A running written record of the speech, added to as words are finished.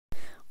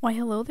Why,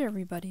 hello there,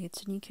 everybody.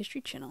 It's the 𝗍𝗵𝗃 History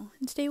Channel,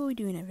 and today we'll be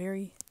doing a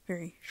very,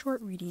 very short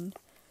reading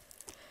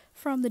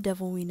from The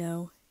Devil We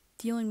Know,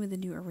 dealing with the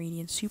new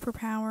Iranian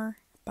superpower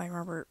by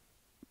Robert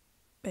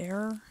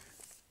Baer.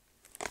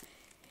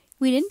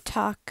 We didn't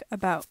talk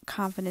about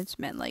confidence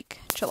men like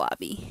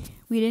𝗬𝗏.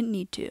 We didn't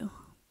need to.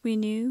 We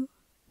knew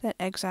that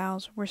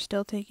exiles were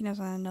still taking us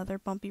on another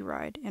bumpy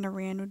ride, and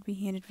Iran would be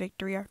handed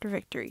victory after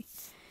victory.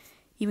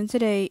 Even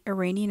today,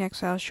 Iranian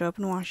exiles show up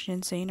in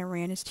Washington saying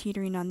Iran is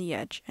teetering on the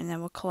edge and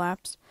that will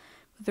collapse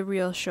with a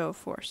real show of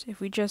force. If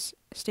we just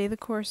stay the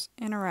course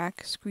in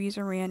Iraq, squeeze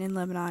Iran in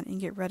Lebanon,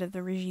 and get rid of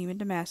the regime in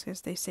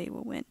Damascus, they say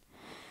we'll win.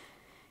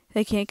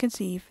 They can't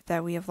conceive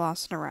that we have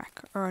lost in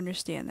Iraq or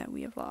understand that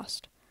we have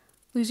lost.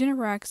 Losing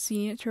Iraq,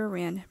 ceding it to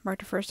Iran,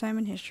 marked the first time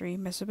in history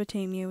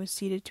Mesopotamia was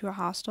ceded to a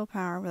hostile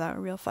power without a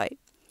real fight.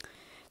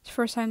 It's the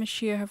first time the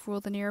Shia have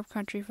ruled an Arab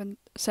country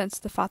since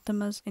the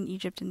𝗲𝗵𝗲s in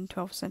Egypt in the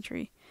 12th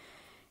century.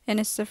 And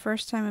it's the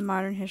first time in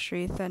modern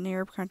history that an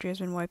Arab country has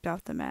been wiped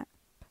off the map.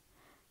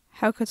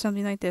 How could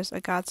something like this, a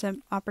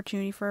God-sent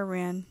opportunity for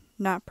Iran,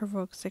 not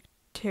provoke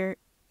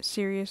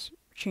serious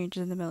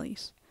changes in the Middle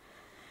East?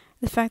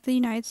 The fact that the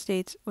United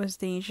States was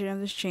the agent of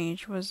this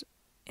change was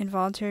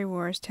involuntary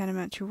war is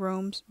tantamount to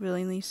Rome's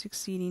willingly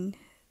succeeding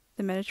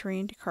the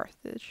Mediterranean to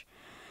Carthage,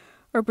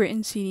 or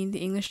Britain ceding the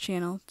English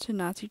Channel to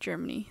Nazi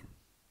Germany.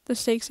 The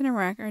stakes in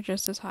Iraq are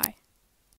just as high.